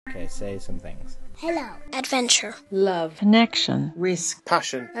Okay, say some things. Hello. Adventure. Love. Connection. Risk.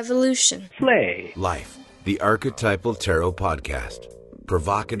 Passion. Evolution. Play. Life, the Archetypal Tarot Podcast.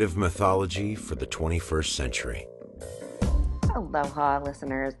 Provocative mythology for the 21st century. Aloha,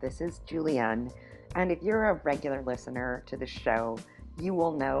 listeners. This is Julianne. And if you're a regular listener to the show, you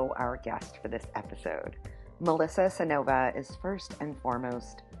will know our guest for this episode. Melissa Cynova is first and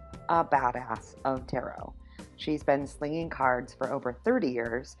foremost a badass of tarot. She's been slinging cards for over 30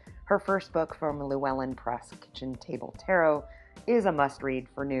 years. Her first book from Llewellyn Press, Kitchen Table Tarot, is a must-read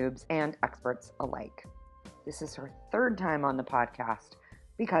for noobs and experts alike. This is her third time on the podcast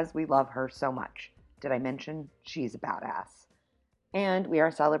because we love her so much. Did I mention she's a badass? And we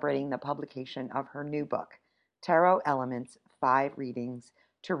are celebrating the publication of her new book, Tarot Elements, 5 Readings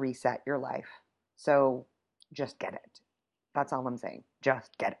to Reset Your Life. So just get it. That's all I'm saying.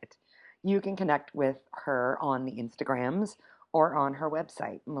 Just get it. You can connect with her on the Instagrams or on her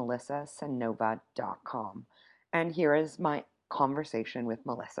website, melissacynova.com. And here is my conversation with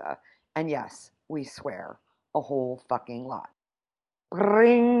Melissa. And yes, we swear a whole fucking lot.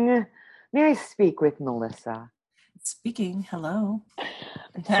 Ring. May I speak with Melissa? Speaking. Hello.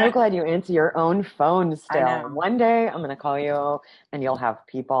 I'm so glad you answer your own phone still. I know. One day I'm going to call you and you'll have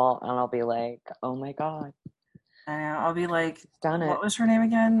people and I'll be like, oh my God. I know. I'll be like, Done it. what was her name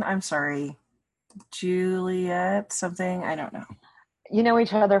again? I'm sorry. Juliet something? I don't know. You know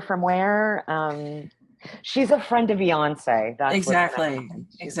each other from where? She's a friend of Beyonce. That's Exactly.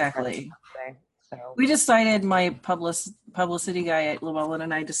 Exactly. So We decided, my publicity guy at Llewellyn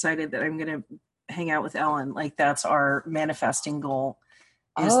and I decided that I'm going to hang out with Ellen. Like, that's our manifesting goal.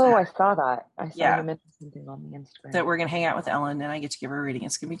 is oh, that, I saw that. I saw Yeah. you mention something on the Instagram. that we're going to hang out with Ellen and I get to give her a reading.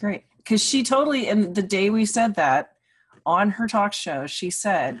 It's going to be great. Because she totally, and the day we said that on her talk show, she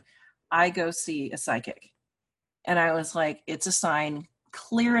said, I go see a psychic. And I was like, it's a sign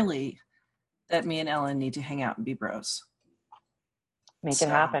clearly that me and Ellen need to hang out and be bros. Make So, it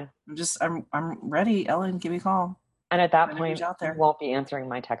happen. I'm ready. Ellen, give me a call. And at that Whenever point, you're out there. you won't be answering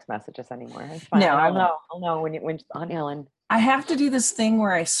my text messages anymore. It's fine. No, I I'll know. I'll know when it's on Ellen. I have to do this thing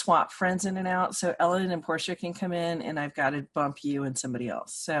where I swap friends in and out. So Ellen and Portia can come in and I've got to bump you and somebody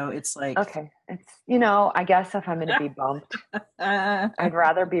else. So it's like, Okay. It's, I guess if I'm going to be bumped, I'd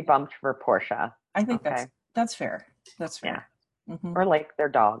rather be bumped for Portia. I think Okay. that's fair. That's fair. Mhm. Or like their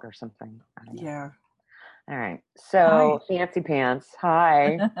dog or something. I don't know. Yeah. All right. So Fancy Pants.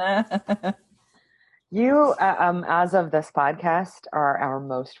 Hi. You, as of this podcast, are our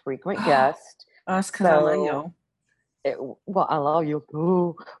most frequent guest. Us, because I love you. Well, I love you,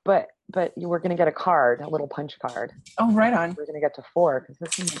 boo. But you were going to get a card, a little punch card. Oh, right on. We're going to get to 4 because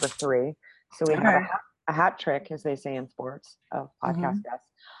this is number 3. So we have Okay. a hat trick, as they say in sports, of podcast guests.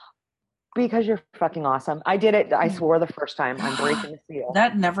 Because you're fucking awesome. I did it. I swore the first time. I'm breaking the seal.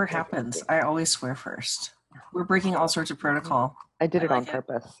 That never happens. I always swear first. We're breaking all sorts of protocol. I did it I on like it.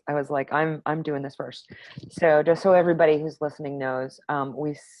 purpose. I was like, I'm doing this first. So just so everybody who's listening knows,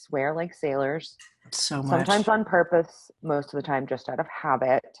 we swear like sailors. So much. Sometimes on purpose, most of the time just out of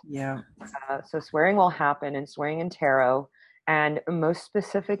habit. Yeah. So swearing will happen, and swearing in tarot, and most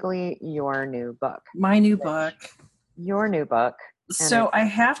specifically your new book. My new book. Your new book. So I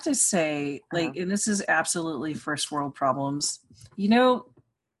have to say, like, and this is absolutely first world problems.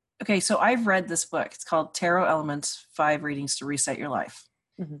 Okay, so I've read this book. It's called Tarot Elements, 5 Readings to Reset Your Life.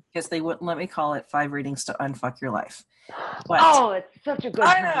 Because they wouldn't let me call it 5 Readings to Unfuck Your Life. But, It's such a good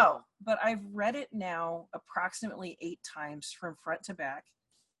I title. know, but I've read it now approximately 8 times from front to back,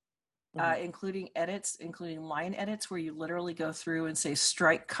 including edits, including line edits where you literally go through and say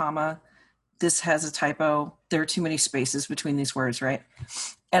strike, comma, this has a typo. There are too many spaces between these words, right?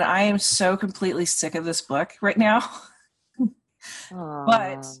 And I am so completely sick of this book right now.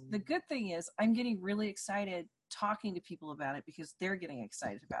 But the good thing is I'm getting really excited talking to people about it because they're getting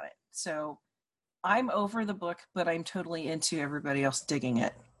excited about it. So I'm over the book, but I'm totally into everybody else digging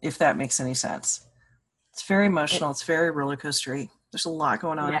it, if that makes any sense. It's very emotional. It's very roller coastery. There's a lot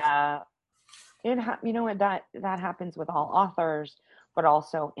going on. Yeah. You know what, that happens with all authors, but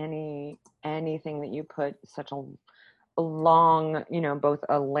also anything that you put such a long, both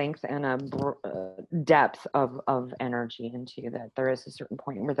a length and a depth of energy into, that there is a certain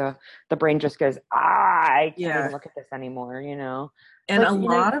point where the brain just goes, I can't even look at this anymore, And But, a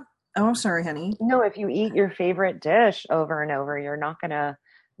lot of, I'm sorry, honey. if you eat your favorite dish over and over, you're going to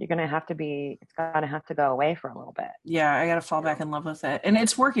have to it's going to have to go away for a little bit. Yeah, I got to fall back in love with it. And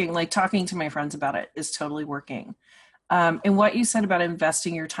it's working. Like, talking to my friends about it is totally working. And what you said about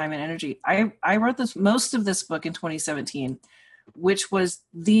investing your time and energy, I wrote most of this book in 2017, which was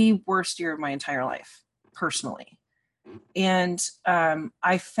the worst year of my entire life, personally. And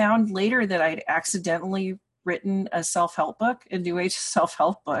I found later that I'd accidentally written a self-help book, a New Age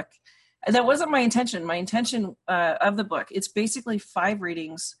self-help book. And that wasn't my intention. My intention of the book, it's basically 5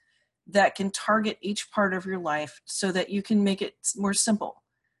 readings that can target each part of your life so that you can make it more simple,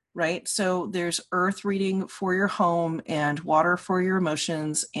 right? So there's earth reading for your home, and water for your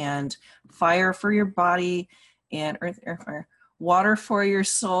emotions, and fire for your body, and earth, air, fire, water for your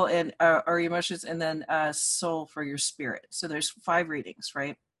soul and or emotions, and then soul for your spirit. So there's 5 readings,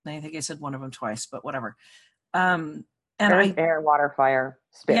 right? And I think I said one of them twice, but whatever. And earth, air, water, fire,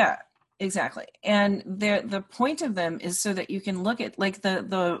 spirit. Yeah, exactly. And the point of them is so that you can look at, like,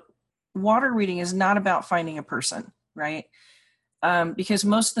 the water reading is not about finding a person, right? Because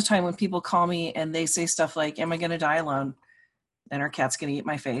most of the time when people call me and they say stuff like, am I going to die alone? And our cat's going to eat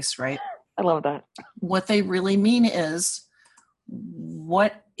my face, right? I love that. What they really mean is,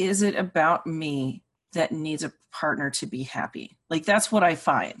 what is it about me that needs a partner to be happy? Like, that's what I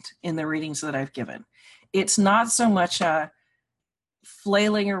find in the readings that I've given. It's not so much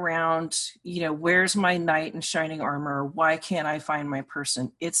flailing around, where's my knight in shining armor? Why can't I find my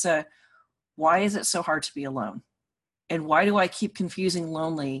person? It's why is it so hard to be alone? And why do I keep confusing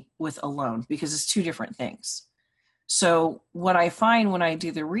lonely with alone? Because it's 2 different things. So what I find when I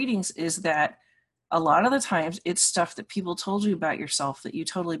do the readings is that a lot of the times it's stuff that people told you about yourself that you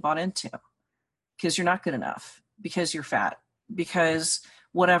totally bought into, because you're not good enough, because you're fat, because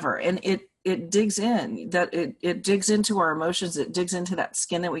whatever. And it digs in, that it digs into our emotions. It digs into that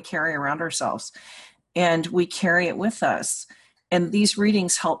skin that we carry around ourselves, and we carry it with us. And these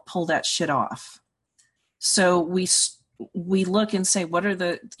readings help pull that shit off. So we look and say, what are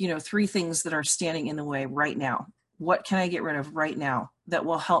the 3 things that are standing in the way right now? What can I get rid of right now that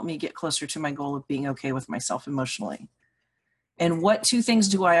will help me get closer to my goal of being okay with myself emotionally? And what 2 things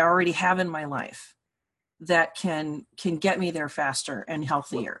do I already have in my life that can get me there faster and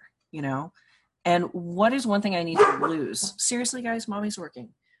healthier, And what is one thing I need to lose? Seriously, guys, mommy's working.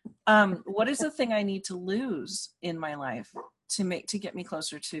 What is the thing I need to lose in my life to get me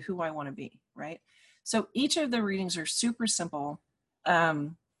closer to who I want to be, right? So each of the readings are super simple.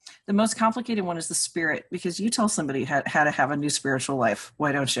 The most complicated one is the spirit, because you tell somebody how to have a new spiritual life.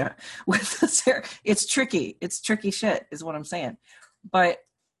 Why don't you? It's tricky. It's tricky shit is what I'm saying. But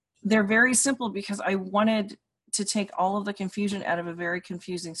they're very simple because I wanted to take all of the confusion out of a very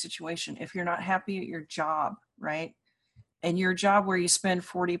confusing situation. If you're not happy at your job, right? And your job where you spend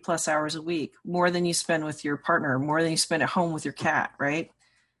 40 plus hours a week, more than you spend with your partner, more than you spend at home with your cat, right?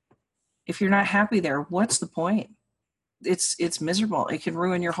 If you're not happy there, what's the point? It's miserable. It can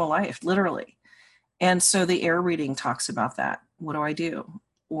ruin your whole life, literally. And so the air reading talks about that. What do I do?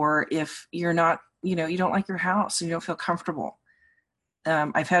 Or if you're not, you don't like your house and you don't feel comfortable.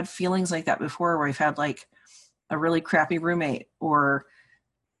 I've had feelings like that before, where I've had like a really crappy roommate, or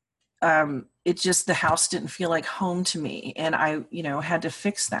it just, the house didn't feel like home to me. And I, had to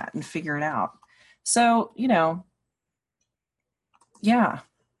fix that and figure it out. So, yeah.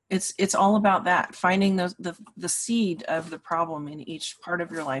 It's all about that, finding the seed of the problem in each part of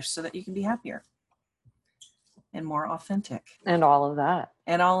your life so that you can be happier and more authentic. And all of that.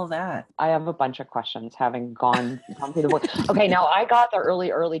 I have a bunch of questions having gone through the book. Okay, now I got the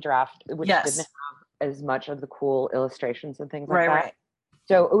early draft, which didn't have as much of the cool illustrations and things like that. Right.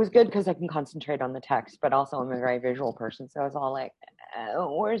 So it was good because I can concentrate on the text, but also I'm a very visual person. So I was all like,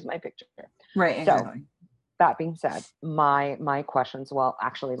 where's my picture? Right, exactly. So, that being said, my questions, well,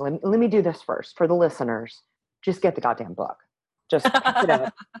 actually, let me do this first. For the listeners, just get the goddamn book. Just pick it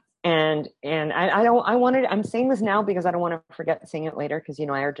up. And I'm saying this now because I don't want to forget saying it later, because,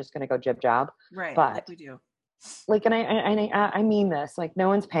 I are just going to go jib job. Right, but, like we do. Like, and I mean this, like, no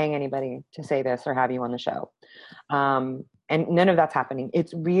one's paying anybody to say this or have you on the show. And none of that's happening.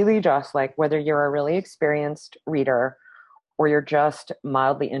 It's really just like, whether you're a really experienced reader or you're just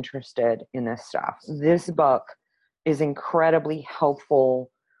mildly interested in this stuff, this book is incredibly helpful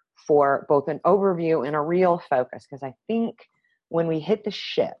for both an overview and a real focus. Because I think when we hit the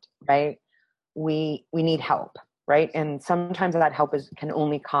shit, right, we need help, right? And sometimes that help can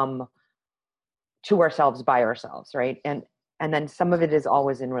only come to ourselves by ourselves, right? And then some of it is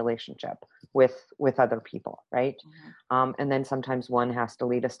always in relationship with other people, right? Mm-hmm. And then sometimes one has to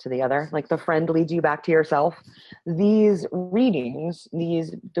lead us to the other, like the friend leads you back to yourself. These readings,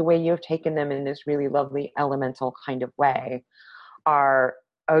 the way you've taken them in this really lovely elemental kind of way, are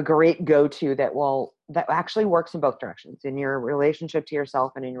a great go-to that actually works in both directions, in your relationship to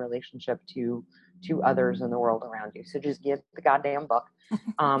yourself and in your relationship to others in the world around you. So just get the goddamn book.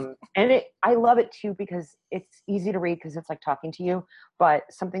 And I love it too, because it's easy to read because it's like talking to you. But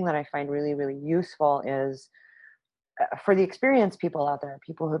something that I find really, really useful is for the experienced people out there,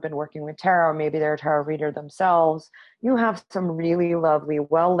 people who've been working with tarot, maybe they're a tarot reader themselves, you have some really lovely,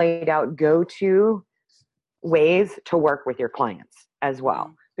 well laid out go-to ways to work with your clients as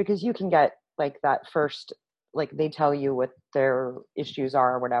well, because you can get like that first, like they tell you what their issues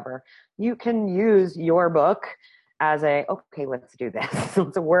are or whatever. You can use your book as okay, let's do this.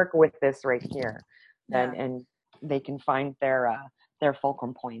 Let's work with this right here. And they can find their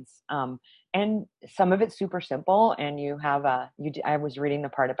fulcrum points. And some of it's super simple. And you have I was reading the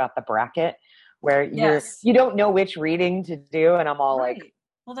part about the bracket where you don't know which reading to do. And I'm all like,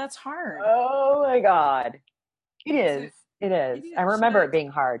 well, that's hard. Oh my God. It is. I remember it being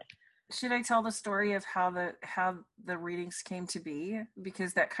hard. Should I tell the story of how the readings came to be?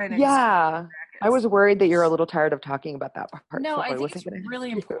 Because that kind of I was worried that you're a little tired of talking about that part. No, I think it's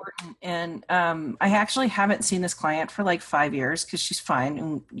really important. And I actually haven't seen this client for like 5 years because she's fine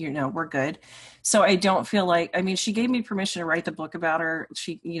and we're good. So I don't feel like, I mean, she gave me permission to write the book about her.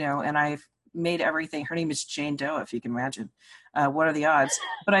 She, and I've made everything. Her name is Jane Doe, if you can imagine. What are the odds?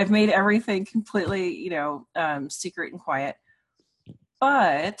 But I've made everything completely, secret and quiet.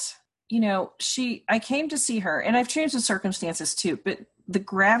 But I came to see her, and I've changed the circumstances too, but the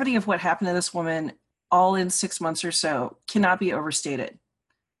gravity of what happened to this woman all in 6 months or so cannot be overstated.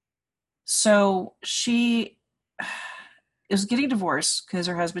 So she is getting divorced because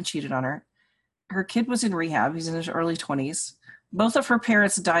her husband cheated on her. Her kid was in rehab. He's in his early 20s. Both of her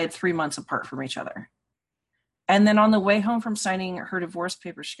parents died 3 months apart from each other. And then on the way home from signing her divorce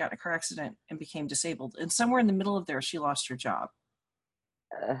papers, she got in a car accident and became disabled. And somewhere in the middle of there, she lost her job.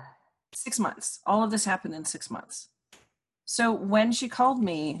 6 months. All of this happened in 6 months. So when she called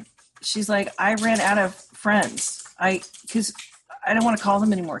me, she's like, I ran out of friends. Because I don't want to call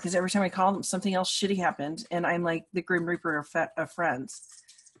them anymore, because every time I call them, something else shitty happened. And I'm like the Grim Reaper of friends.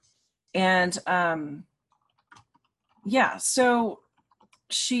 And so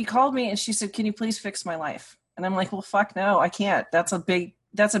she called me and she said, can you please fix my life? And I'm like, well, fuck no, I can't. That's a big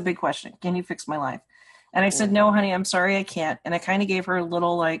question. Can you fix my life? And I said, no, honey, I'm sorry, I can't. And I kind of gave her a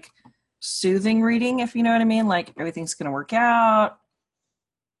little like soothing reading, if you know what I mean. Like, everything's going to work out.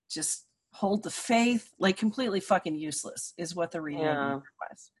 Just hold the faith. Like, completely fucking useless is what the reading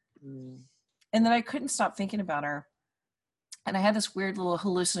was. And then I couldn't stop thinking about her. And I had this weird little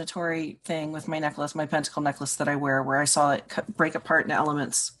hallucinatory thing with my necklace, my pentacle necklace that I wear, where I saw it break apart in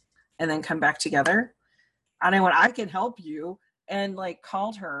elements and then come back together. And I went, I can help you. And like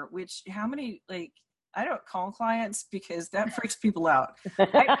called her, I don't call clients because that freaks people out.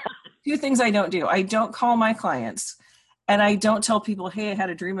 Two things I don't do. I don't call my clients, and I don't tell people, hey, I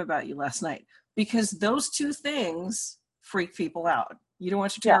had a dream about you last night, because those two things freak people out. You don't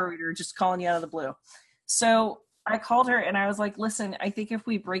want your tarot reader just calling you out of the blue. So I called her and I was like, listen, I think if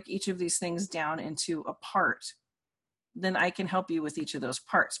we break each of these things down into a part, then I can help you with each of those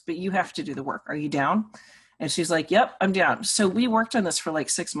parts, but you have to do the work. Are you down? And she's like, yep, I'm down. So we worked on this for like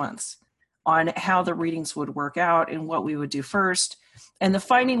 6 months on how the readings would work out and what we would do first. And the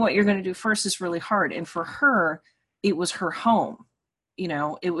finding what you're going to do first is really hard. And for her, it was her home.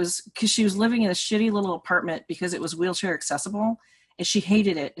 It was because she was living in a shitty little apartment because it was wheelchair accessible, and she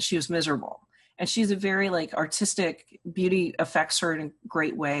hated it and she was miserable. And she's a very like artistic, beauty affects her in a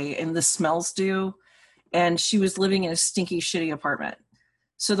great way, and the smells do. And she was living in a stinky, shitty apartment.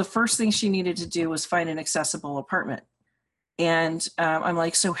 So the first thing she needed to do was find an accessible apartment. And I'm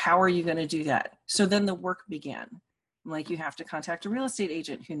like, so how are you going to do that? So then the work began. I'm like, you have to contact a real estate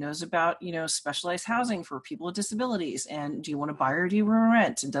agent who knows about, specialized housing for people with disabilities. And do you want to buy or do you want to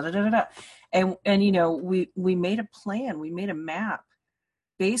rent? And da-da-da-da-da. And we made a plan. We made a map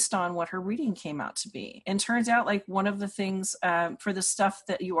based on what her reading came out to be. And turns out like one of the things for the stuff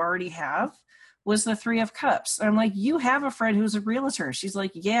that you already have was the 3 of Cups. And I'm like, you have a friend who's a realtor. She's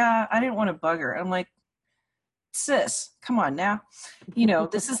like, yeah, I didn't want to bug her. I'm like, sis, come on now.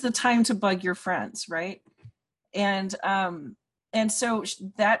 This is the time to bug your friends, right? And so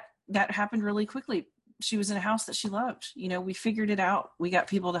that happened really quickly. She was in a house that she loved. We figured it out. We got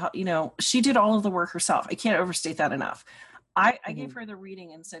people to help, she did all of the work herself. I can't overstate that enough. I gave her the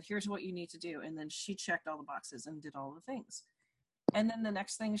reading and said, here's what you need to do. And then she checked all the boxes and did all the things. And then the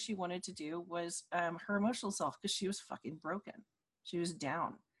next thing she wanted to do was her emotional self, because she was fucking broken. She was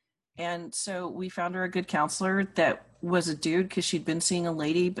down. And so we found her a good counselor that was a dude, because she'd been seeing a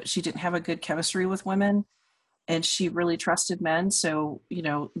lady, but she didn't have a good chemistry with women. And she really trusted men. So,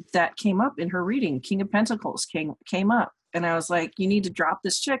 that came up in her reading. King of Pentacles came up. And I was like, you need to drop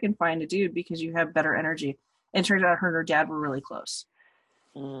this chick and find a dude because you have better energy. And it turned out her and her dad were really close.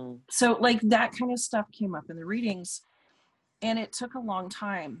 So like that kind of stuff came up in the readings. And it took a long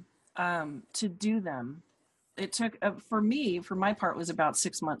time to do them. it took for me, for my part, was about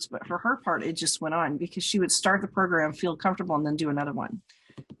 6 months, but for her part, it just went on because she would start the program, feel comfortable, and then do another one,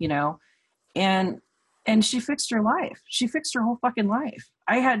 you know, and she fixed her life. She fixed her whole fucking life.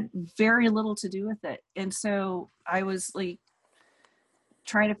 I had very little to do with it, and so I was like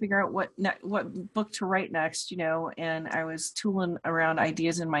trying to figure out what book to write next, you know, and I was tooling around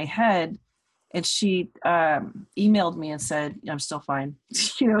ideas in my head. And she emailed me and said, I'm still fine.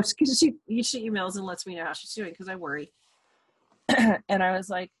 You know, because she emails and lets me know how she's doing because I worry. And I was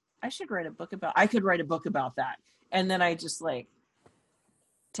like, I could write a book about that. And then I just like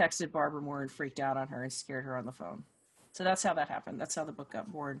texted Barbara Moore and freaked out on her and scared her on the phone. So that's how that happened. That's how the book got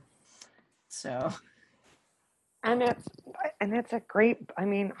born. So. And it's a great, I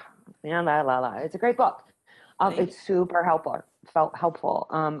mean, it's a great book. It's super helpful.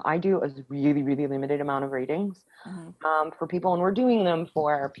 I do a really, really limited amount of readings for people, and we're doing them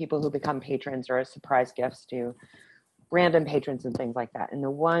for people who become patrons or as surprise gifts to random patrons and things like that. And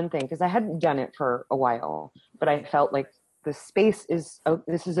the one thing, because I hadn't done it for a while, but I felt like the space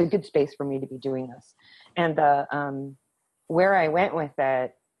this is a good space for me to be doing this. And where I went with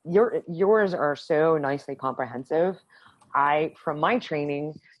it, yours are so nicely comprehensive. From my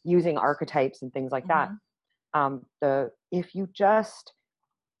training using archetypes and things like that, if you just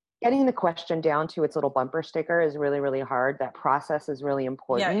getting the question down to its little bumper sticker is really, really hard. That process is really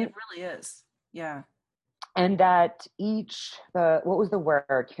important. Yeah, it really is. Yeah. And that what was the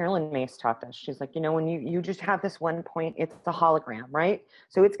word Carolyn Mace taught us? She's like, you know, when you just have this one point, it's a hologram, right?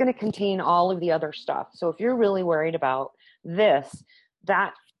 So it's going to contain all of the other stuff. So if you're really worried about this,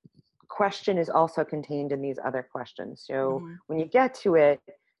 that question is also contained in these other questions. So when you get to it,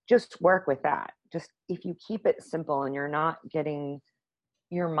 just work with that. Just if you keep it simple and you're not getting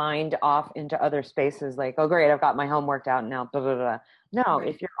your mind off into other spaces like, oh, great, I've got my home worked out now, blah, blah, blah. No, right.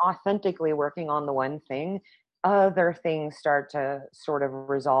 If you're authentically working on the one thing, other things start to sort of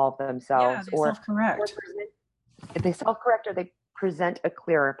resolve themselves. Yeah, self-correct. If they self-correct or they present a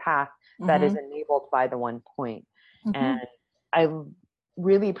clearer path that is enabled by the one point. And I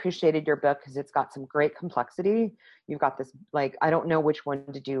really appreciated your book because it's got some great complexity. You've got this, like, I don't know which one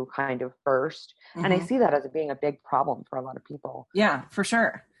to do kind of first. And I see that as being a big problem for a lot of people. Yeah, for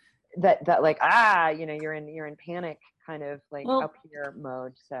sure. That like, you know, you're in panic kind of like up here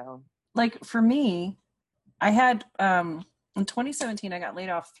mode. So like for me, I had, in 2017, I got laid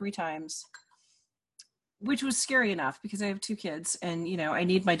off 3 times, which was scary enough because I have 2 kids and, you know, I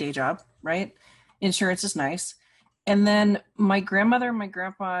need my day job, right? Insurance is nice. And then my grandmother, my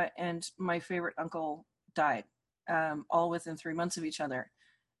grandpa, and my favorite uncle died, all within 3 months of each other.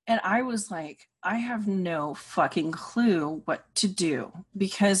 And I was like, I have no fucking clue what to do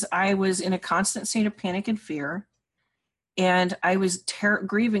because I was in a constant state of panic and fear. And I was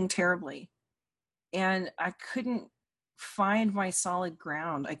grieving terribly. And I couldn't find my solid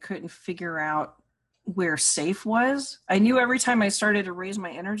ground. I couldn't figure out where safe was. I knew every time I started to raise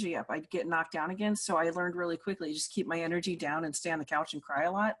my energy up, I'd get knocked down again. So I learned really quickly, just keep my energy down and stay on the couch and cry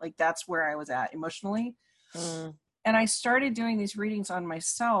a lot. Like that's where I was at emotionally. And I started doing these readings on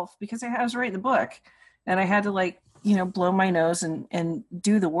myself because I was writing the book and I had to like, you know, blow my nose and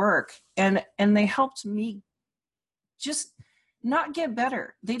do the work. And they helped me just not get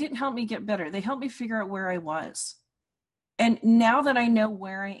better. They didn't help me get better. They helped me figure out where I was. And now that I know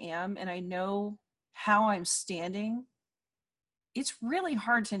where I am and I know how I'm standing, it's really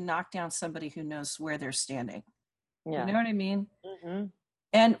hard to knock down somebody who knows where they're standing. Yeah. You know what I mean?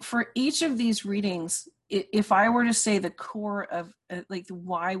 And for each of these readings, if I were to say the core of like,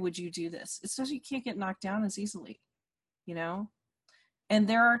 why would you do this? It's so you can't get knocked down as easily, you know? And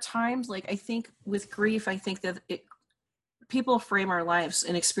there are times, like, I think with grief, I think that people frame our lives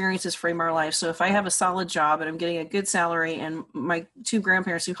and experiences frame our lives. So if I have a solid job and I'm getting a good salary and my 2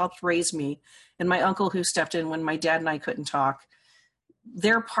 grandparents who helped raise me and my uncle who stepped in when my dad and I couldn't talk,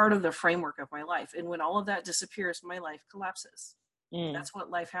 they're part of the framework of my life. And when all of that disappears, my life collapses. That's what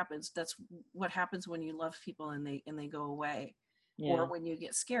life happens. That's what happens when you love people and they go away. Or when you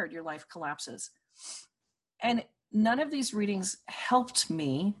get scared, your life collapses. And none of these readings helped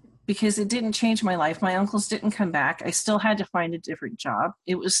me because it didn't change my life. My uncles didn't come back. I still had to find a different job.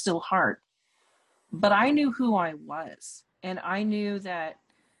 It was still hard. But I knew who I was. And I knew that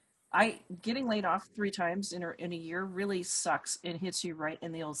getting laid off 3 times in a year really sucks and hits you right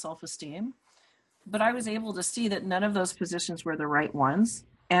in the old self-esteem. But I was able to see that none of those positions were the right ones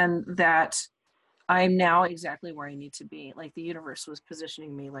and that I'm now exactly where I need to be. Like the universe was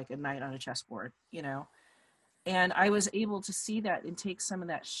positioning me like a knight on a chessboard, you know? And I was able to see that and take some of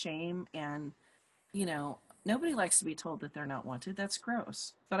that shame and, you know, Nobody likes to be told that they're not wanted. That's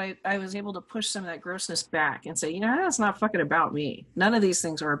gross. But I was able to push some of that grossness back and say, you know, that's not fucking about me. None of these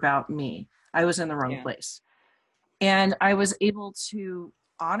things are about me. I was in the wrong place. And I was able to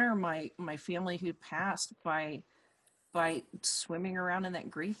honor my family who passed by swimming around in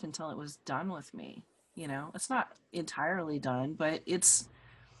that grief until it was done with me. You know, it's not entirely done, but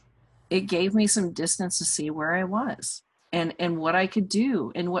it gave me some distance to see where I was and what I could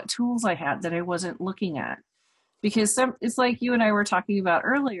do and what tools I had that I wasn't looking at. Because it's like you and I were talking about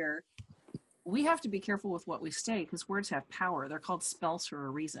earlier, we have to be careful with what we say because words have power. They're called spells for a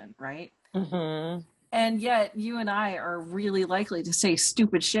reason, right? Mm-hmm. And yet you and I are really likely to say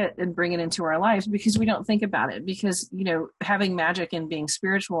stupid shit and bring it into our lives because we don't think about it. Because, you know, having magic and being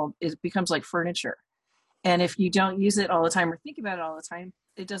spiritual becomes like furniture. And if you don't use it all the time or think about it all the time,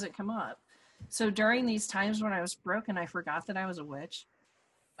 it doesn't come up. So during these times when I was broken, I forgot that I was a witch.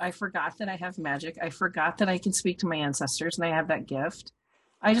 I forgot that I have magic. I forgot that I can speak to my ancestors and I have that gift.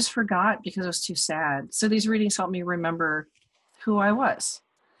 I just forgot because I was too sad. So these readings helped me remember who I was.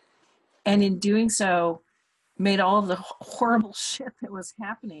 And in doing so, made all of the horrible shit that was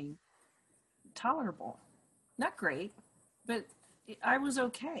happening tolerable. Not great, but I was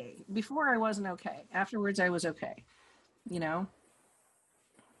okay. Before I wasn't okay. Afterwards, I was okay. You know?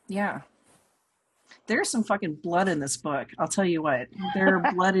 Yeah. There's some fucking blood in this book. I'll tell you what. There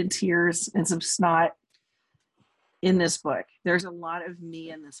are blood and tears and some snot in this book. There's a lot of me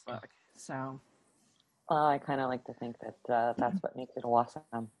in this book. So. I kind of like to think that that's what makes it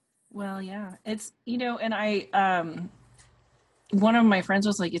awesome. Well, yeah. It's, you know, and one of my friends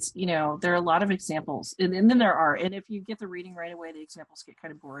was like, it's, you know, there are a lot of examples. And then there are. And if you get the reading right away, the examples get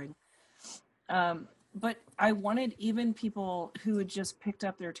kind of boring. But I wanted even people who had just picked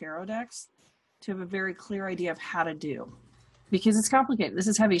up their tarot decks to have a very clear idea of how to do. Because it's complicated. This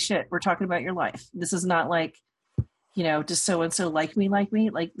is heavy shit. We're talking about your life. This is not like, you know, does so-and-so like me? Like,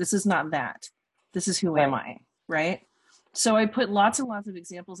 this is not that. This is who am I, right? So I put lots and lots of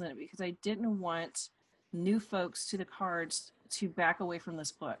examples in it because I didn't want new folks to the cards to back away from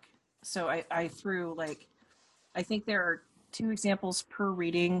this book. So I threw like, I think there are 2 examples per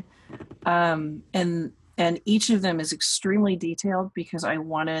reading. And each of them is extremely detailed because I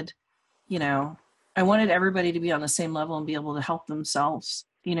wanted, you know, I wanted everybody to be on the same level and be able to help themselves,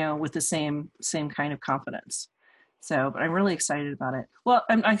 you know, with the same kind of confidence. So, but I'm really excited about it. Well,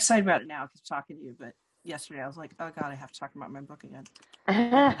 I'm excited about it now because I'm talking to you, but yesterday I was like, oh God, I have to talk about my book again.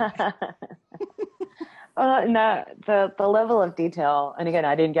 No, the level of detail, and again,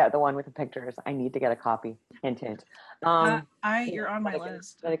 I didn't get the one with the pictures. I need to get a copy. Hint, hint. You're on my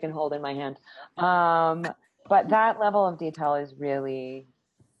list. That I can hold in my hand. But that level of detail is really,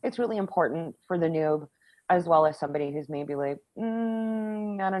 it's really important for the noob, as well as somebody who's maybe like,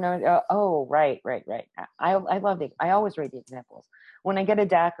 I don't know. Oh, right. I always read the examples. When I get a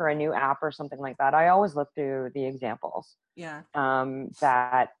deck or a new app or something like that, I always look through the examples. Yeah.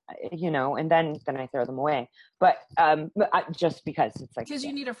 That, you know, and then I throw them away. But just because it's like, because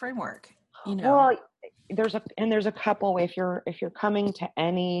you need a framework, you know. Well, there's a couple. If you're coming to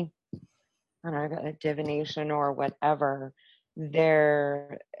any, I don't know, a divination or whatever,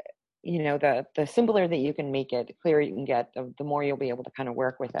 there, you know, the simpler that you can make it, the clearer you can get, the more you'll be able to kind of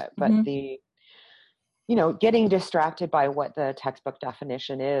work with it. But you know, getting distracted by what the textbook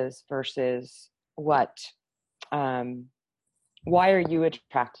definition is versus what, why are you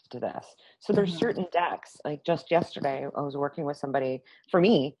attracted to this? So there's certain decks, like just yesterday, I was working with somebody for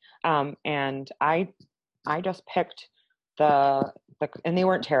me, and I just picked the and they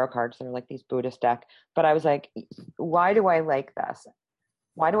weren't tarot cards, they're like these Buddhist deck, but I was like, why do I like this?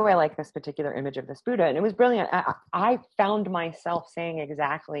 Why do I like this particular image of this Buddha? And it was brilliant. I found myself saying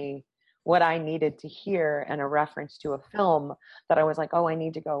exactly what I needed to hear and a reference to a film that I was like, oh, I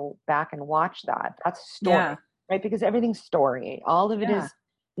need to go back and watch that. That's story, right? Because everything's story. All of it is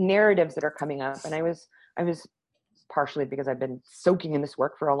narratives that are coming up. And I was partially because I've been soaking in this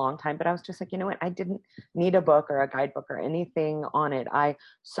work for a long time, but I was just like, you know what? I didn't need a book or a guidebook or anything on it. I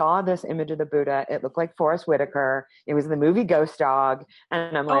saw this image of the Buddha. It looked like Forrest Whitaker. It was the movie Ghost Dog.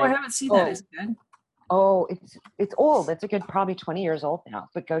 And I'm like, I haven't seen that. Is it good? Oh, it's old. It's a good probably 20 years old now.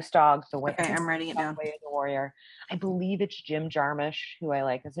 But Ghost Dog, the way I'm writing it down. Way of the Warrior. I believe it's Jim Jarmusch, who I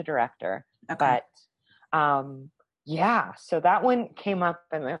like as a director. Okay. But yeah, so that one came up,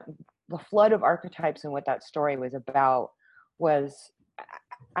 and the flood of archetypes and what that story was about was,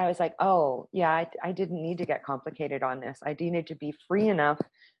 I was like, oh yeah, I didn't need to get complicated on this. I needed to be free enough,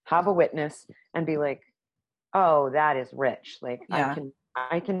 have a witness, and be like, oh, that is rich. Like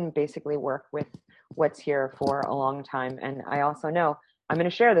I can basically work with what's here for a long time. And I also know I'm going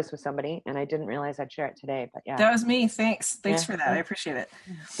to share this with somebody, and I didn't realize I'd share it today, but yeah. That was me. Thanks Yeah. for that. I appreciate it.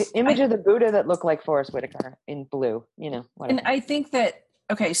 The image of the Buddha that looked like Forrest Whitaker in blue, whatever. And I think that,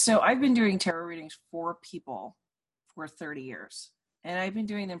 okay, so I've been doing tarot readings for people for 30 years, and I've been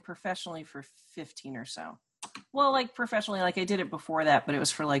doing them professionally for 15 or so. Well, like professionally, like I did it before that, but it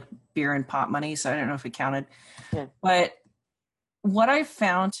was for like beer and pot money, so I don't know if it counted. Yeah. But what I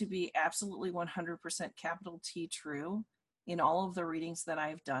found to be absolutely 100% capital T true in all of the readings that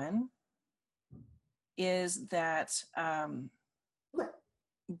I've done is that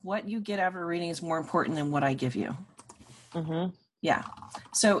what you get out of a reading is more important than what I give you. Mm-hmm. Yeah.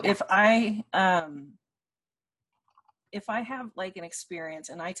 So if I have like an experience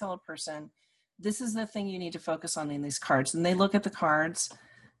and I tell a person, this is the thing you need to focus on in these cards, and they look at the cards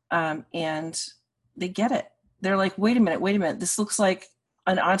and they get it. They're like, wait a minute. This looks like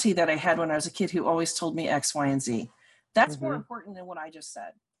an auntie that I had when I was a kid who always told me X, Y, and Z. That's more important than what I just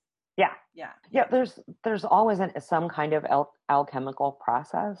said. Yeah. Yeah. Yeah. There's always some kind of alchemical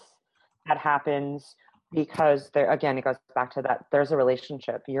process that happens because again, it goes back to that. There's a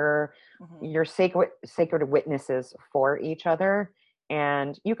relationship. You're sacred witnesses for each other.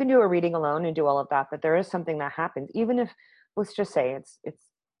 And you can do a reading alone and do all of that, but there is something that happens, even if, let's just say it's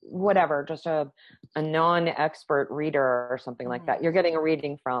whatever, just a non-expert reader or something like that. You're getting a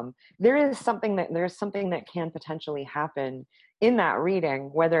reading from. There's something that can potentially happen in that reading,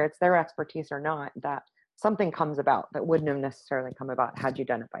 whether it's their expertise or not, that something comes about that wouldn't have necessarily come about had you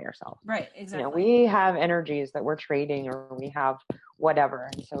done it by yourself. Right, exactly. We have energies that we're trading, or we have whatever,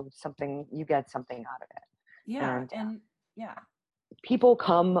 and so you get something out of it. Yeah, and yeah. People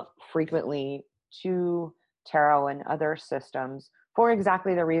come frequently to tarot and other systems for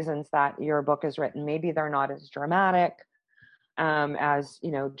exactly the reasons that your book is written. Maybe they're not as dramatic as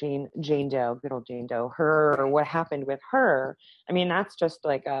Jane Doe, good old Jane Doe, or what happened with her. I mean, that's just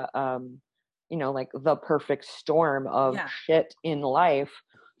like like the perfect storm of shit in life.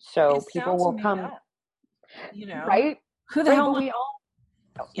 So people will come, up, right? Who the hell?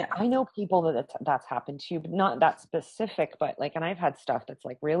 Yeah, I know people that's happened to, but not that specific. But like, and I've had stuff that's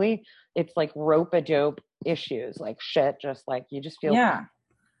like, really, it's like rope-a-dope issues, like shit, just like you just feel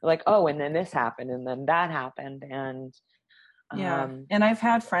like, oh, and then this happened, and then that happened, and and I've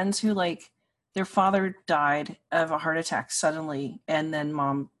had friends who like their father died of a heart attack suddenly, and then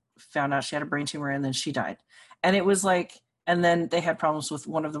mom found out she had a brain tumor, and then she died, and it was like, and then they had problems with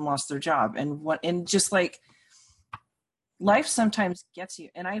one of them lost their job, and just like. Life sometimes gets you.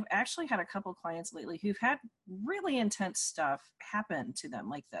 And I've actually had a couple clients lately who've had really intense stuff happen to them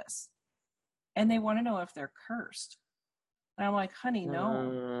like this. And they want to know if they're cursed. And I'm like, honey,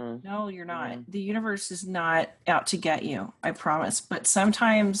 no, you're not. The universe is not out to get you. I promise. But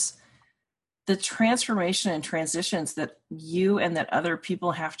sometimes the transformation and transitions that you and that other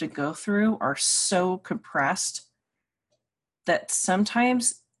people have to go through are so compressed that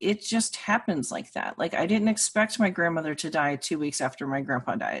sometimes it just happens like that. Like I didn't expect my grandmother to die 2 weeks after my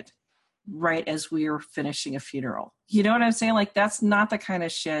grandpa died, right as we were finishing a funeral. You know what I'm saying? Like that's not the kind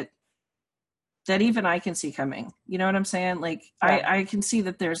of shit that even I can see coming. You know what I'm saying? Like I can see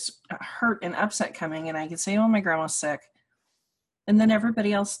that there's hurt and upset coming, and I can say, oh, my grandma's sick. And then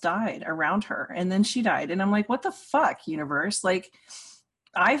everybody else died around her, and then she died. And I'm like, what the fuck, universe? Like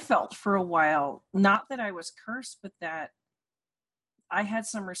I felt for a while, not that I was cursed, but that I had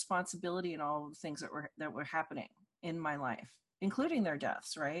some responsibility in all of the things that were happening in my life, including their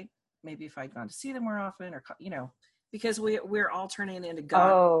deaths, right? Maybe if I'd gone to see them more often, or because we're all turning into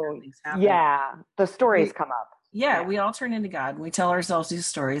God. Oh, yeah, the stories come up. Yeah, we all turn into God, and we tell ourselves these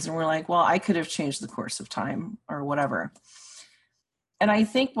stories, and we're like, well, I could have changed the course of time or whatever. And I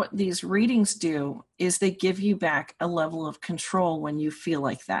think what these readings do is they give you back a level of control when you feel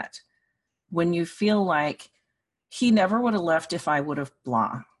like that, when you feel like he never would have left if I would have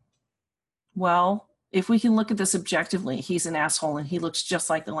blah. Well, if we can look at this objectively, he's an asshole, and he looks just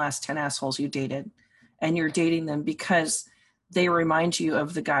like the last 10 assholes you dated, and you're dating them because they remind you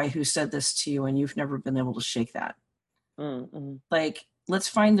of the guy who said this to you, and you've never been able to shake that. Mm-hmm. Like, let's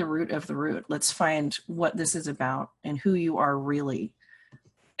find the root of the root. Let's find what this is about and who you are really.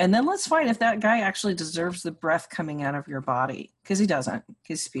 And then let's find if that guy actually deserves the breath coming out of your body, because he doesn't,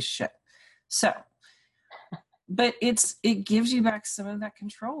 because he's a piece of shit. So, but it gives you back some of that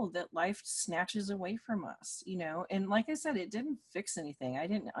control that life snatches away from us, and like I said, it didn't fix anything. I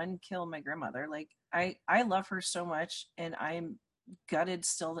didn't unkill my grandmother. Like I love her so much, and I'm gutted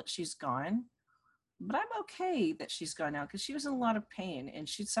still that she's gone, but I'm okay that she's gone now, because she was in a lot of pain and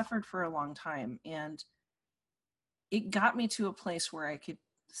she'd suffered for a long time, and it got me to a place where I could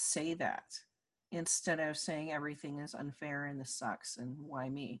say that instead of saying everything is unfair and this sucks and why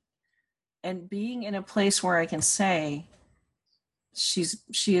me. And being in a place where I can say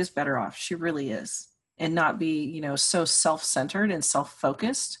she is better off. She really is. And not be, you know, so self-centered and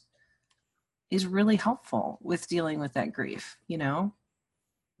self-focused is really helpful with dealing with that grief, you know,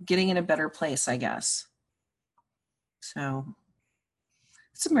 getting in a better place, I guess. So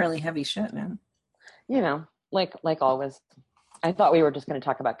it's some really heavy shit, man. You know, like always. I thought we were just going to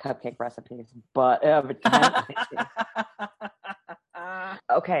talk about cupcake recipes, but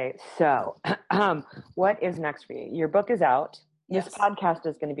okay. So, what is next for you? Your book is out. This podcast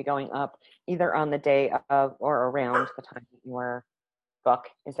is going to be going up either on the day of or around the time that your book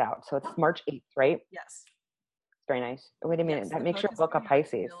is out. So it's March 8th, right? Yes. Very nice. Wait a minute. Yes, that makes your book a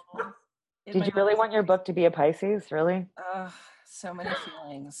Pisces. Did you really want your book to be a Pisces? Really? So many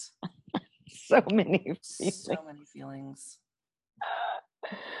feelings. So many feelings. So many feelings.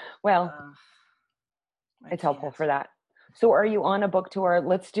 Well, it's helpful for that. So are you on a book tour?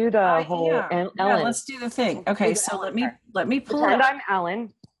 Let's do the whole Ellen. Yeah, let's do the thing. Okay, so let me pull it up. I'm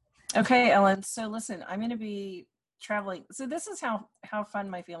Ellen. Okay, Ellen. So listen, I'm going to be traveling. So this is how fun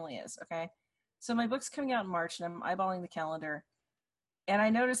my family is, okay? So my book's coming out in March, and I'm eyeballing the calendar. And I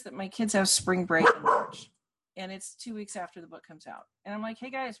noticed that my kids have spring break in March. And it's 2 weeks after the book comes out. And I'm like, hey,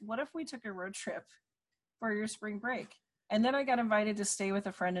 guys, what if we took a road trip for your spring break? And then I got invited to stay with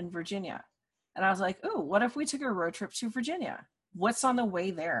a friend in Virginia. And I was like, ooh, what if we took a road trip to Virginia? What's on the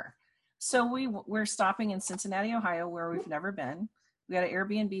way there? So we're stopping in Cincinnati, Ohio, where we've never been. We got an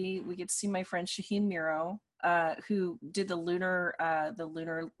Airbnb. We get to see my friend Shaheen Miro, who did the lunar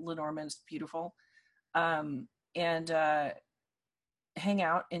Lenormand. It's beautiful. And hang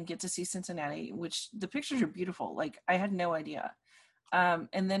out and get to see Cincinnati, which the pictures are beautiful. Like, I had no idea.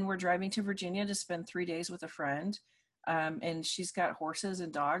 And then we're driving to Virginia to spend 3 days with a friend. And she's got horses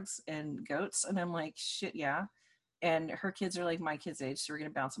and dogs and goats. And I'm like, shit, yeah. And her kids are like my kids' age, so we're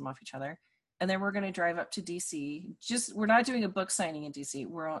going to bounce them off each other. And then we're going to drive up to DC. We're not doing a book signing in DC.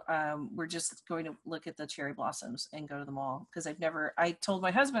 We're just going to look at the cherry blossoms and go to the mall. Because I told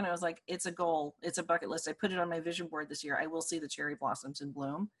my husband, I was like, it's a goal. It's a bucket list. I put it on my vision board this year. I will see the cherry blossoms in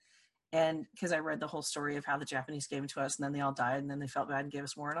bloom. And because I read the whole story of how the Japanese gave them to us and then they all died and then they felt bad and gave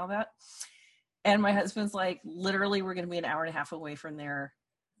us more and all that. And my husband's like, literally, we're going to be an hour and a half away from there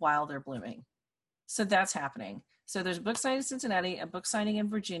while they're blooming. So that's happening. So there's a book signing in Cincinnati, a book signing in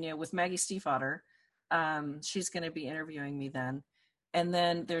Virginia with Maggie Stiefvater. She's going to be interviewing me then. And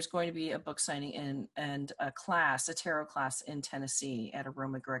then there's going to be a book signing and a tarot class in Tennessee at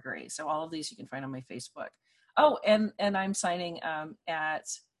Aroma Gregory. So all of these you can find on my Facebook. Oh, and I'm signing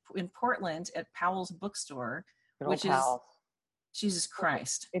in Portland at Powell's Bookstore, which is Jesus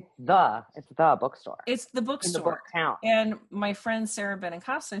Christ. It's the bookstore. It's the bookstore. In the book town. And my friend Sarah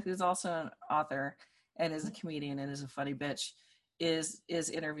Benincasa, who's also an author and is a comedian and is a funny bitch, is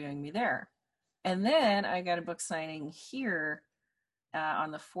interviewing me there. And then I got a book signing here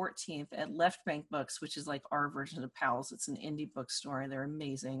on the 14th at Left Bank Books, which is like our version of Powell's. It's an indie bookstore. They're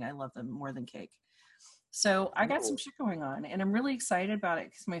amazing. I love them more than cake. So I got some shit going on, and I'm really excited about it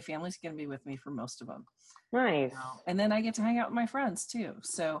because my family's going to be with me for most of them. Nice. And then I get to hang out with my friends too.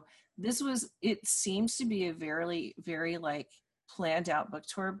 So it seems to be a very, very like planned out book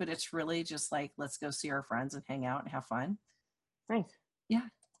tour, but it's really just like, let's go see our friends and hang out and have fun. Nice. Yeah.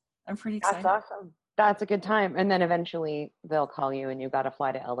 I'm pretty excited. That's awesome. That's a good time. And then eventually they'll call you and you got to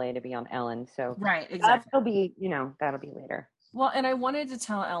fly to LA to be on Ellen. So right. Exactly. That'll be later. Well, and I wanted to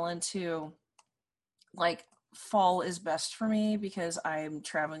tell Ellen too, like, fall is best for me because I'm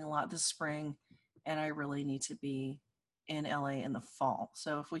traveling a lot this spring and I really need to be in LA in the fall.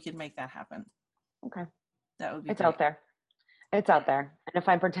 So if we could make that happen. Okay. That would be It's great. out there. It's out there. And if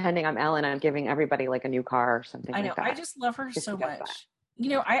I'm pretending I'm Ellen, I'm giving everybody like a new car or something I know. like that. I just love her so much. You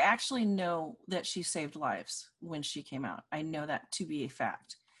know, I actually know that she saved lives when she came out. I know that to be a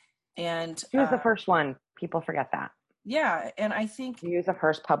fact. And she was the first one. People forget that. Yeah, and I think she was the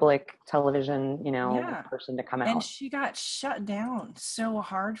first public television, person to come out. And she got shut down so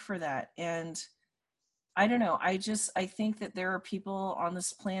hard for that. And I don't know. I think that there are people on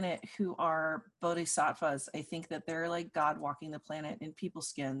this planet who are bodhisattvas. I think that they're like God walking the planet in people's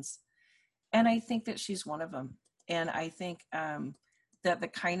skins. And I think that she's one of them. And I think that the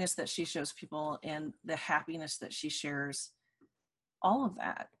kindness that she shows people and the happiness that she shares, all of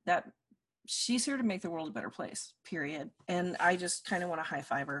that she's here to make the world a better place, period. And I just kind of want to high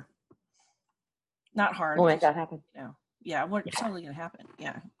five her. Not hard. We'll make that happen. Yeah, totally going to happen.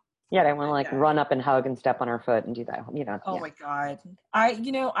 Yeah. Yeah, I want to like Yeah. run up and hug and step on her foot and do that. Oh my God. I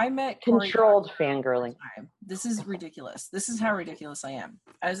met Cory Controlled Doctorow fangirling. one time. This is ridiculous. This is how ridiculous I am.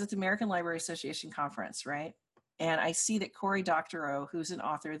 I was at the American Library Association conference, right? And I see that Cory Doctorow, who's an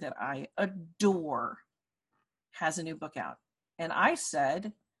author that I adore, has a new book out. And I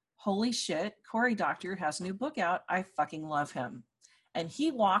said, holy shit, Cory Doctorow has a new book out. I fucking love him. And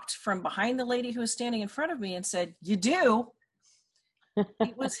he walked from behind the lady who was standing in front of me and said, you do?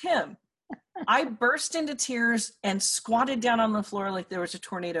 It was him. I burst into tears and squatted down on the floor like there was a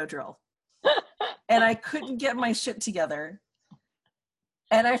tornado drill. And I couldn't get my shit together.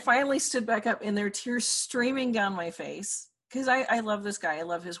 And I finally stood back up and there were tears streaming down my face. Because I love this guy. I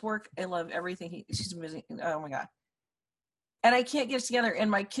love his work. I love everything. She's amazing. Oh my God. And I can't get it together.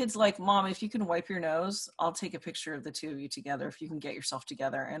 And my kid's like, Mom, if you can wipe your nose, I'll take a picture of the two of you together if you can get yourself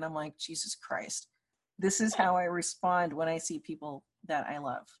together. And I'm like, Jesus Christ. This is how I respond when I see people that I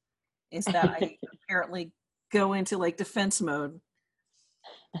love. Is that I apparently go into like defense mode.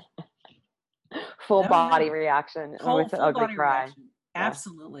 Full body reaction. With an ugly cry. Reaction.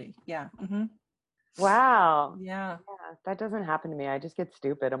 Absolutely. Yeah. Mm-hmm. Wow. Yeah. That doesn't happen to me. I just get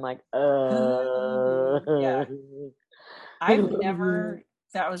stupid. I'm like, Yeah. I've never,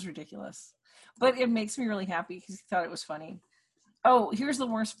 that was ridiculous. But it makes me really happy because he thought it was funny. Oh, here's the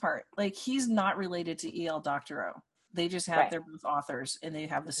worst part. Like, he's not related to E.L. Doctorow. They just have, they're both authors and they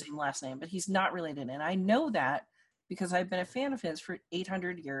have the same last name, but he's not related. And I know that because I've been a fan of his for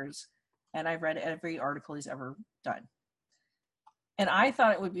 800 years and I've read every article he's ever done. And I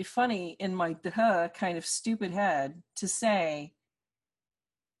thought it would be funny in my kind of stupid head to say,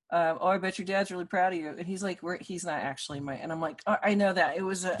 oh, I bet your dad's really proud of you. And he's like, he's not actually my, and I'm like, oh, I know that. It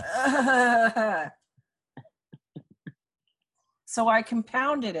was a, so I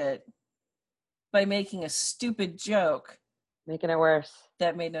compounded it by making a stupid joke. Making it worse.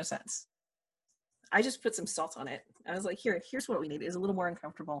 That made no sense. I just put some salt on it. I was like, here's what we need. It's a little more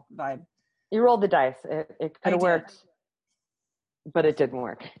uncomfortable vibe. You rolled the dice. It could have worked, but it didn't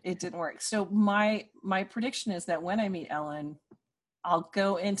work. It didn't work. So my prediction is that when I meet Ellen, I'll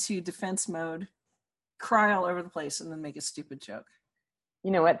go into defense mode, cry all over the place, and then make a stupid joke.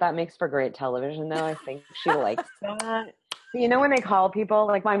 You know what? That makes for great television, though. I think she likes that. You know when they call people,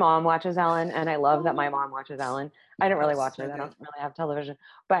 like my mom watches Ellen, and I love that my mom watches Ellen. I don't really watch it. I don't really have television.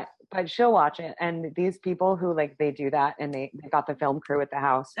 But she'll watch it. And these people who, like, they do that, and they got the film crew at the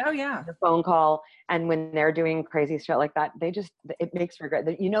house. Oh, yeah. The phone call. And when they're doing crazy shit like that, it makes for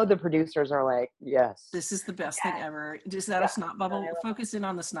great. You know the producers are like, yes. This is the best thing ever. Is that a snot bubble? Focus in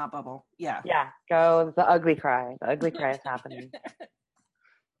on the snot bubble. Yeah. Yeah. Go. The ugly cry. The ugly cry is happening.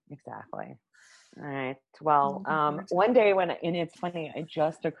 Exactly. All right. Well, one day and it's funny, it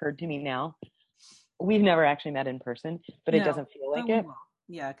just occurred to me now. We've never actually met in person, but it doesn't feel like it.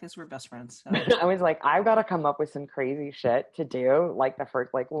 Yeah, because we're best friends. So. I was like, I've got to come up with some crazy shit to do, like the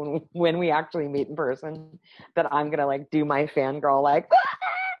first, like when we actually meet in person, that I'm gonna like do my fangirl like.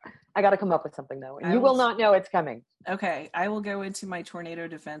 I got to come up with something though. You will not know it's coming. Okay, I will go into my tornado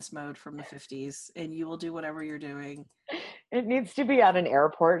defense mode from the 50s, and you will do whatever you're doing. It needs to be at an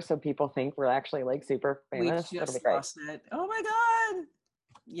airport so people think we're actually like super famous. We just lost it. Oh my God!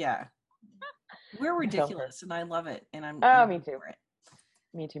 Yeah, we're ridiculous, and I love it. And I'm me too.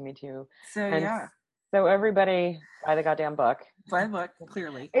 Me too. So yeah. So everybody buy the goddamn book. Buy the book,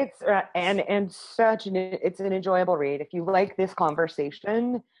 clearly. It's and it's an enjoyable read. If you like this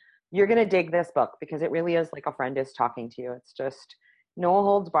conversation, you're going to dig this book because it really is like a friend is talking to you. It's just no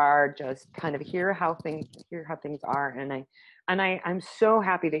holds barred, just kind of hear how things are. And I'm so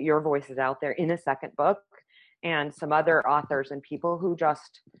happy that your voice is out there in a second book, and some other authors and people who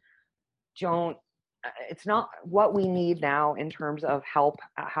just don't, it's not what we need now in terms of help,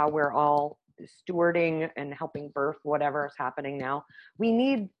 how we're all stewarding and helping birth whatever is happening now. We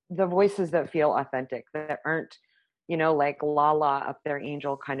need the voices that feel authentic, that aren't, like la la up there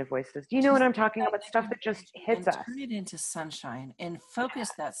angel kind of voices. Do you know what I'm talking about? Stuff that just hits us. Turn it into sunshine and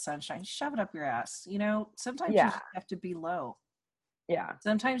focus that sunshine. Shove it up your ass. Sometimes you have to be low. Yeah.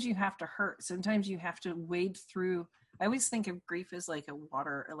 Sometimes you have to hurt. Sometimes you have to wade through. I always think of grief as like a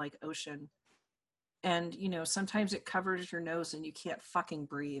water, like ocean. And, sometimes it covers your nose and you can't fucking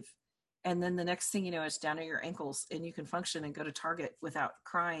breathe. And then the next thing you know, it's down at your ankles and you can function and go to Target without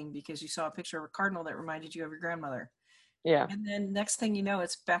crying because you saw a picture of a cardinal that reminded you of your grandmother. Yeah. And then next thing you know,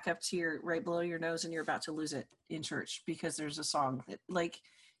 it's back up to right below your nose and you're about to lose it in church because there's a song that, like,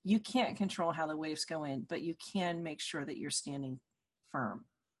 you can't control how the waves go in, but you can make sure that you're standing firm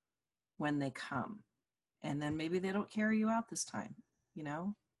when they come. And then maybe they don't carry you out this time,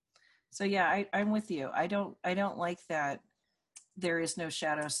 So yeah, I'm with you. I don't like that there is no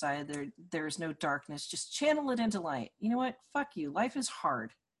shadow side. There is no darkness. Just channel it into light. You know what? Fuck you. Life is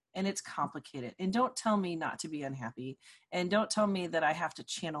hard and it's complicated. And don't tell me not to be unhappy. And don't tell me that I have to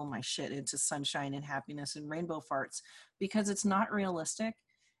channel my shit into sunshine and happiness and rainbow farts, because it's not realistic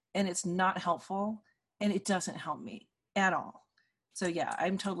and it's not helpful and it doesn't help me at all. So yeah,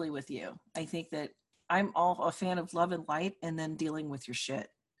 I'm totally with you. I think that I'm all a fan of love and light, and then dealing with your shit.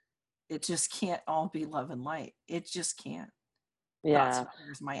 It just can't all be love and light. It just can't. Yeah.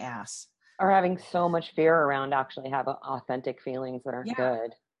 Here's my ass. Or having so much fear around actually have authentic feelings that are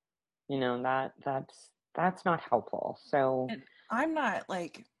good. You know, that's not helpful. So and I'm not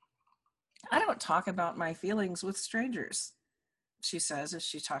like, I don't talk about my feelings with strangers, she says, as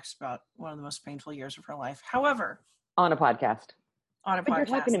she talks about one of the most painful years of her life. However, on a podcast that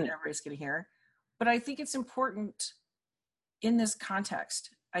everybody's going to hear. But I think it's important in this context.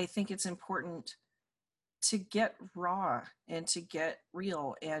 I think it's important to get raw and to get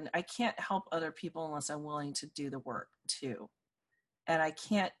real. And I can't help other people unless I'm willing to do the work too. And I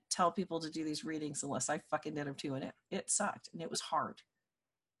can't tell people to do these readings unless I fucking did them too. And it sucked and it was hard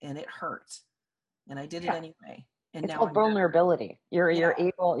and it hurt. And I did it anyway. And it's now called vulnerability.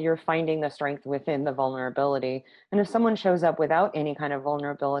 You're finding the strength within the vulnerability. And if someone shows up without any kind of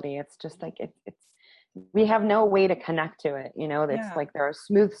vulnerability, it's just like, we have no way to connect to it. You know, it's like they're a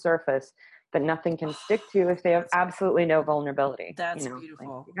smooth surface that nothing can stick to if they have absolutely no vulnerability. That's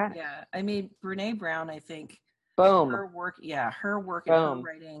beautiful. Like, yeah. I mean, Brene Brown, I think, boom. Her work and her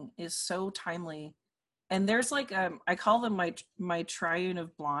writing is so timely. And there's like, I call them my triune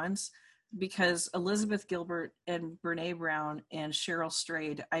of blondes, because Elizabeth Gilbert and Brene Brown and Cheryl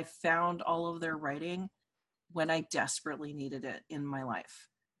Strayed, I found all of their writing when I desperately needed it in my life.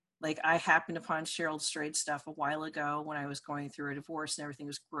 Like, I happened upon Cheryl Strayed stuff a while ago when I was going through a divorce and everything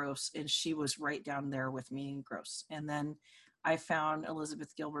was gross, and she was right down there with me in gross. And then I found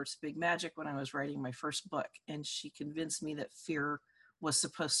Elizabeth Gilbert's Big Magic when I was writing my first book, and she convinced me that fear was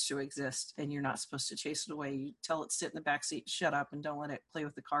supposed to exist and you're not supposed to chase it away. You tell it sit in the backseat, shut up, and don't let it play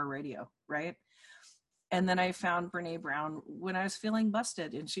with the car radio, right? And then I found Brene Brown when I was feeling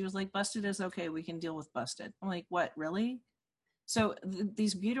busted, and she was like, busted is okay, we can deal with busted. I'm like, what, really? So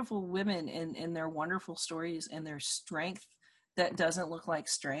these beautiful women in their wonderful stories and their strength that doesn't look like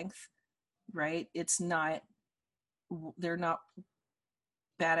strength, right? They're not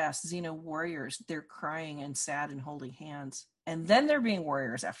badass Xena warriors. They're crying and sad and holding hands. And then they're being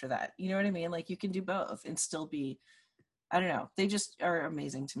warriors after that. You know what I mean? Like, you can do both and still be, I don't know. They just are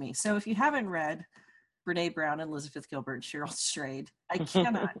amazing to me. So if you haven't read Brene Brown, Elizabeth Gilbert, Cheryl Strayed, I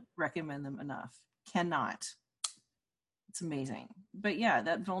cannot recommend them enough. Cannot. It's amazing. But yeah,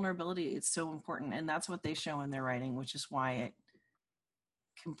 that vulnerability, it's so important. And that's what they show in their writing, which is why it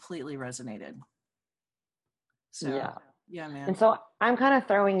completely resonated. So yeah, man. And so I'm kind of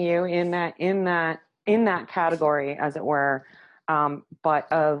throwing you in that category, as it were,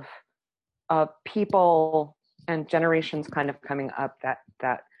 but of people and generations kind of coming up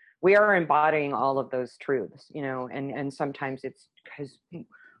that we are embodying all of those truths, you know, and sometimes it's because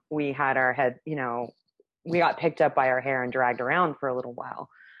we had our head, you know, we got picked up by our hair and dragged around for a little while.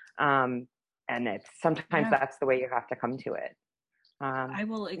 And it's sometimes that's the way you have to come to it. I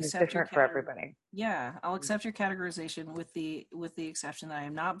will accept your for everybody. Yeah, I'll accept your categorization with the exception that I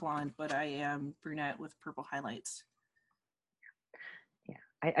am not blonde, but I am brunette with purple highlights. Yeah,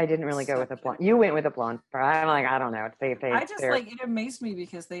 I didn't really go with a blonde. You went with a blonde. I'm like, I don't know. I just like, it amazed me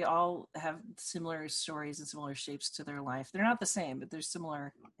because they all have similar stories and similar shapes to their life. They're not the same, but they're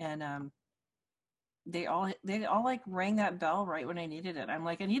similar, and they all like rang that bell right when I needed it. I'm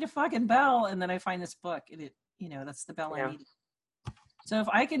like, I need a fucking bell, and then I find this book, and it, you know, that's the bell I needed. So if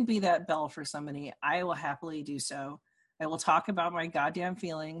I can be that bell for somebody, I will happily do so. I will talk about my goddamn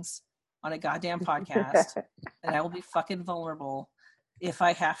feelings on a goddamn podcast, and I will be fucking vulnerable if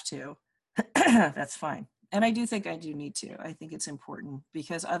I have to. That's fine. And I do think I do need to. I think it's important,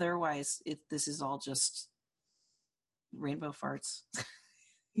 because otherwise this is all just rainbow farts,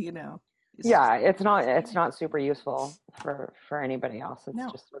 you know. It's not super useful for anybody else.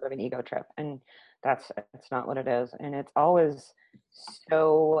 It's just sort of an ego trip, and it's not what it is. And it's always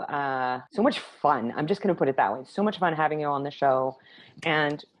so much fun. I'm just going to put it that way. So much fun having you on the show.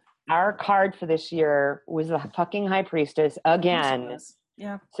 And our card for this year was the fucking High Priestess again.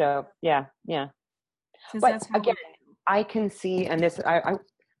 Yeah. So yeah. But again, I can see, and this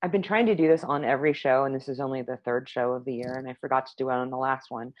I've been trying to do this on every show, and this is only the third show of the year, and I forgot to do it on the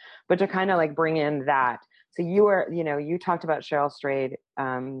last one, but to kind of like bring in that. So you talked about Cheryl Strayed,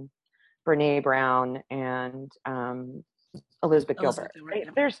 Brene Brown, and Elizabeth Gilbert. Right?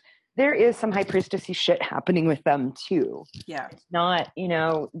 There is some high priestessy shit happening with them too. Yeah. It's not,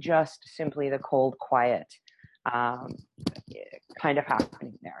 just simply the cold, quiet kind of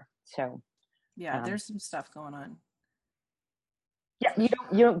happening there. So yeah, there's some stuff going on. Yeah, you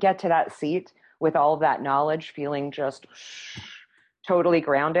don't get to that seat with all of that knowledge feeling just totally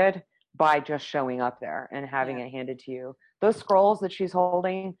grounded by just showing up there and having it handed to you. Those scrolls that she's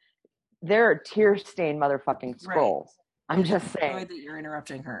holding, they're tear-stained motherfucking scrolls. Right. I'm just saying. Annoyed that you're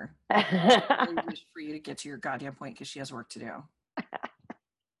interrupting her. I wish for you to get to your goddamn point because she has work to do.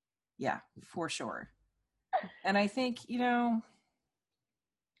 Yeah, for sure. And I think,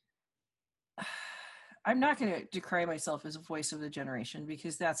 I'm not going to decry myself as a voice of the generation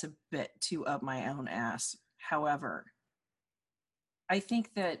because that's a bit too up my own ass. However, I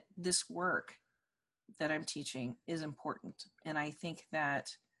think that this work that I'm teaching is important. And I think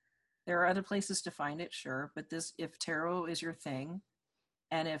that there are other places to find it, sure. But if tarot is your thing,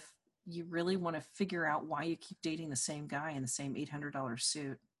 and if you really want to figure out why you keep dating the same guy in the same $800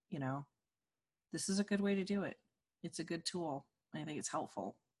 suit, this is a good way to do it. It's a good tool. I think it's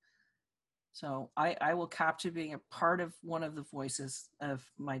helpful. So I will cop to being a part of one of the voices of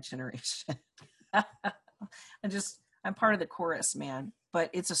my generation. I'm part of the chorus, man. But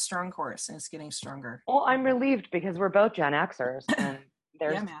it's a strong chorus, and it's getting stronger. Well, I'm relieved because we're both Gen Xers, and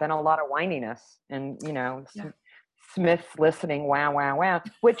there's been a lot of whininess, and Smith's listening, wow,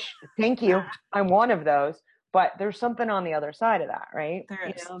 which, thank you, I'm one of those. But there's something on the other side of that, right? There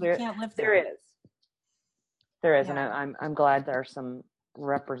is. You can't live there. There is, and I'm glad there's some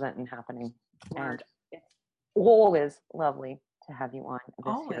representing happening. And it's always lovely to have you on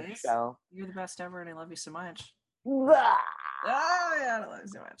this show. You're the best ever, and I love you so much. Oh yeah, I love you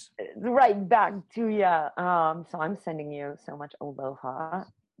so much. Right back to you. So I'm sending you so much aloha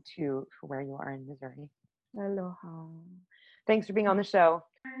to where you are in Missouri. Aloha. Thanks for being on the show.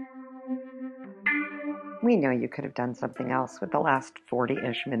 We know you could have done something else with the last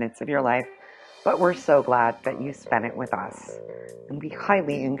 40-ish minutes of your life, but we're so glad that you spent it with us. And we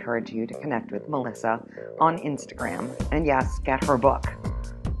highly encourage you to connect with Melissa on Instagram. And yes, get her book.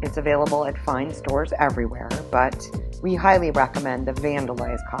 It's available at fine stores everywhere, but we highly recommend the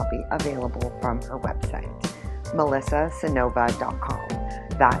vandalized copy available from her website, melissacynova.com.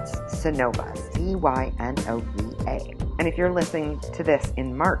 That's Cynova, Cynova. And if you're listening to this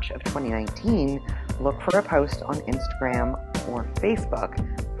in March of 2019, look for a post on Instagram or Facebook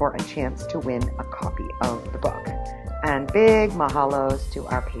for a chance to win a copy of the book. And big mahalos to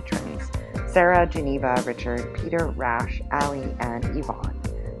our patrons, Sarah, Geneva, Richard, Peter, Rash, Ali, and Yvonne.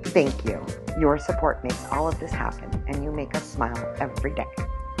 Thank you. Your support makes all of this happen, and you make us smile every day.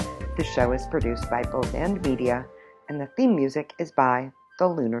 The show is produced by Both End Media, and the theme music is by The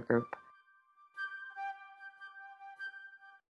Lunar Group.